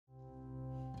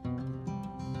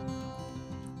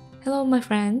Hello my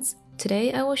friends,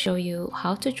 today I will show you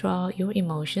how to draw your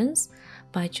emotions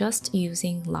by just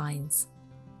using lines.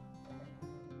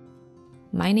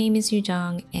 My name is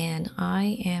Yujang and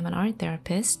I am an art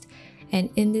therapist, and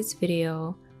in this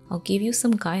video I'll give you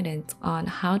some guidance on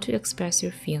how to express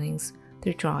your feelings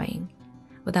through drawing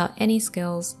without any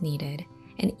skills needed,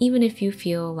 and even if you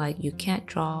feel like you can't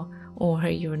draw or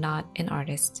you're not an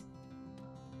artist.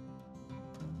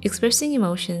 Expressing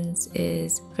emotions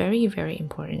is very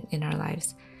important in our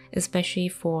lives, especially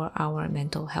for our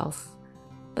mental health.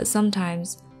 But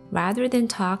sometimes, rather than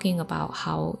talking about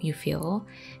how you feel,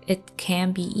 it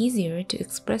can be easier to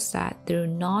express that through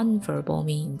non-verbal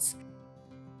means.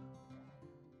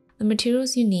 The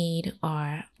materials you need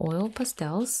are oil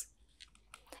pastels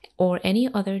or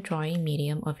any other drawing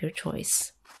medium of your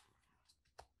choice.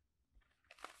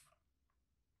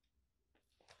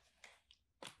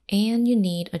 And you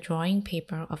need a drawing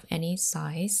paper of any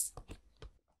size.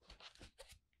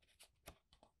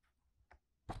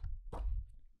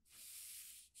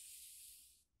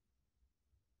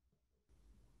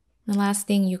 The last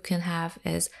thing you can have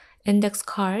is index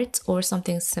cards or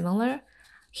something similar.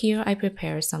 Here I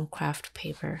prepare some craft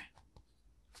paper.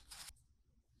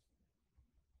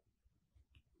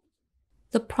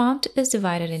 The prompt is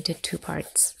divided into two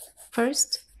parts.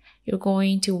 First, you're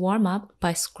going to warm up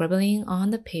by scribbling on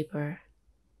the paper.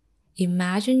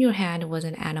 Imagine your hand was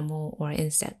an animal or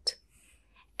insect,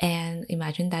 and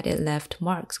imagine that it left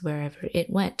marks wherever it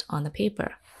went on the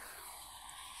paper.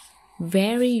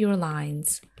 Vary your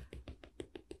lines.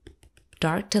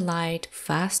 Dark to light,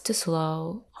 fast to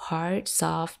slow, hard,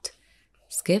 soft,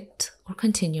 skipped or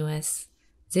continuous,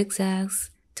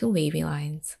 zigzags to wavy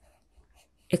lines.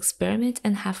 Experiment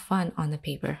and have fun on the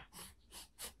paper.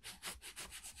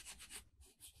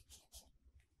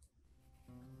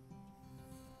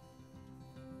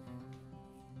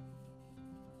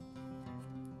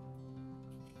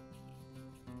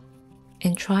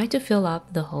 And try to fill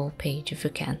up the whole page if you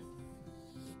can.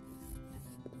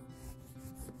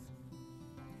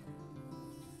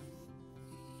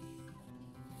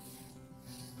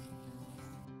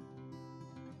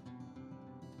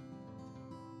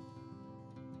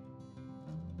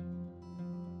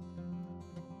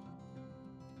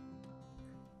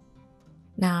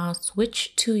 Now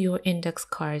switch to your index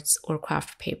cards or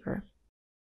craft paper.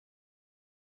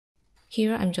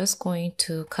 Here I'm just going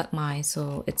to cut mine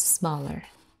so it's smaller.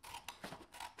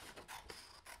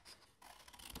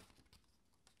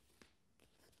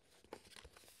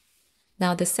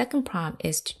 Now the second prompt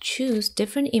is to choose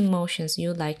different emotions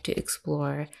you'd like to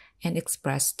explore and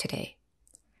express today.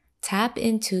 Tap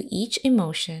into each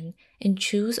emotion and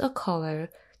choose a color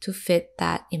to fit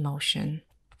that emotion.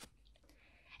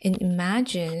 And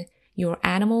imagine your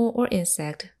animal or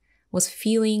insect was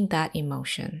feeling that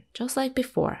emotion, just like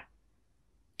before.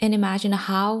 And imagine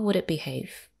how would it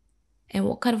behave, and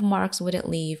what kind of marks would it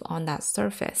leave on that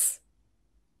surface.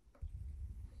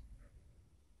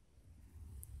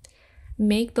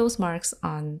 Make those marks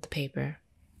on the paper.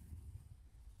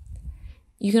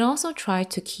 You can also try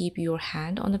to keep your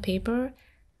hand on the paper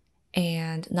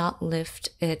and not lift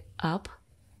it up,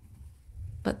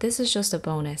 but this is just a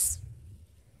bonus.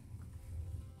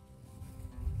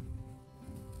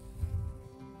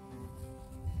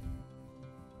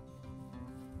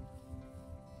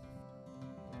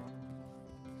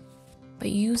 By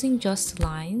using just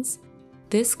lines,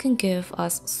 this can give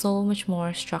us so much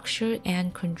more structure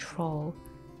and control.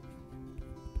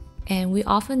 And we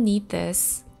often need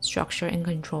this structure and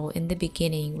control in the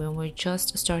beginning when we're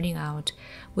just starting out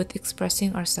with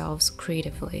expressing ourselves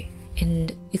creatively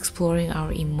and exploring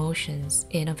our emotions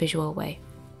in a visual way.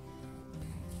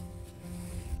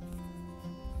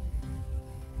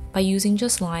 By using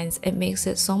just lines, it makes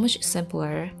it so much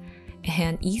simpler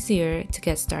and easier to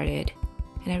get started.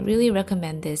 And I really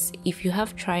recommend this if you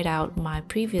have tried out my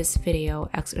previous video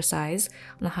exercise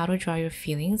on how to draw your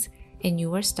feelings and you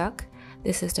were stuck.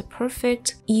 This is the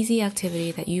perfect, easy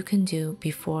activity that you can do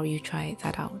before you try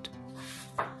that out.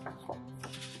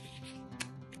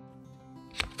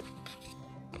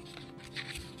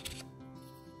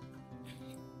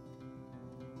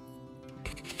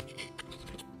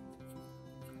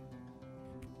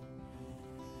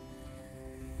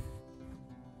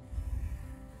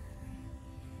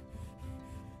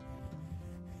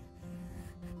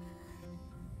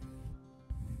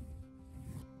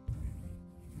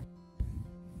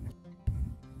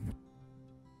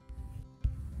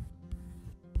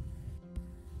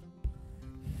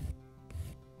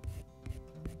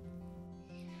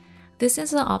 This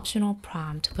is an optional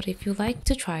prompt, but if you like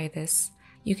to try this,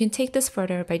 you can take this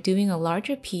further by doing a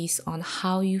larger piece on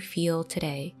how you feel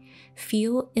today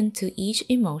feel into each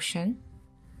emotion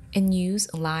and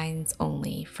use lines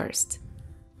only first.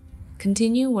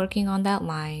 Continue working on that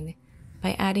line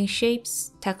by adding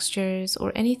shapes, textures,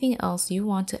 or anything else you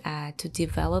want to add to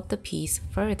develop the piece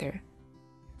further.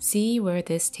 See where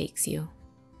this takes you.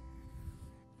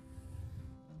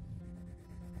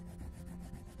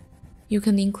 You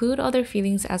can include other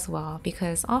feelings as well,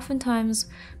 because oftentimes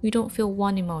we don't feel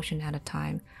one emotion at a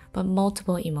time, but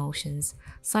multiple emotions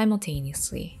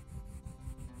simultaneously.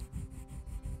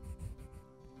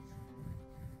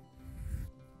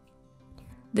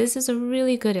 This is a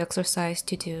really good exercise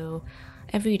to do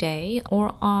every day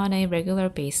or on a regular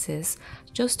basis,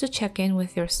 just to check in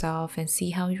with yourself and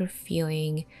see how you're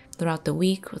feeling throughout the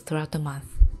week or throughout the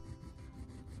month.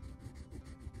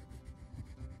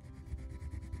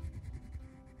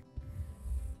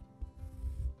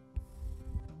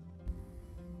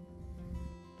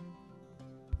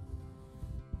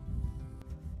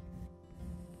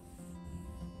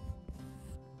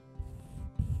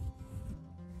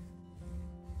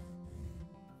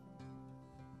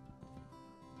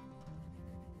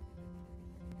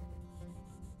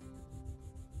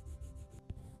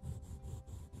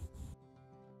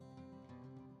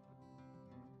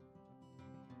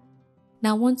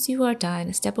 Now, once you are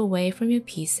done, step away from your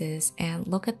pieces and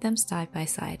look at them side by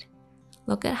side.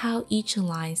 Look at how each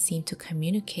line seems to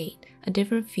communicate a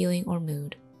different feeling or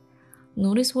mood.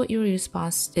 Notice what your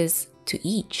response is to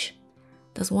each.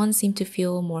 Does one seem to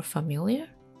feel more familiar?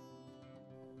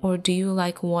 Or do you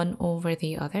like one over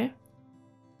the other?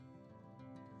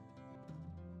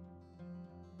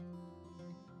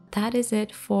 That is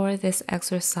it for this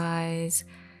exercise.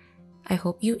 I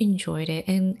hope you enjoyed it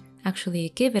and actually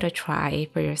give it a try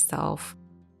for yourself.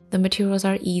 The materials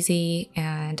are easy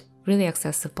and really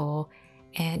accessible,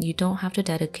 and you don't have to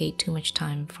dedicate too much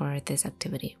time for this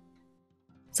activity.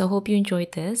 So hope you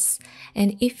enjoyed this,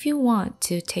 and if you want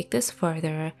to take this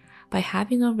further by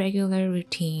having a regular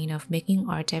routine of making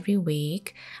art every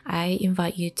week, I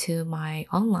invite you to my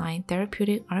online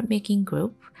therapeutic art making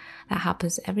group that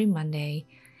happens every Monday,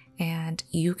 and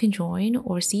you can join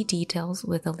or see details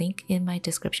with a link in my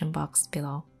description box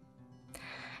below.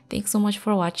 Thanks so much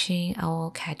for watching. I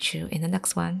will catch you in the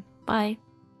next one. Bye!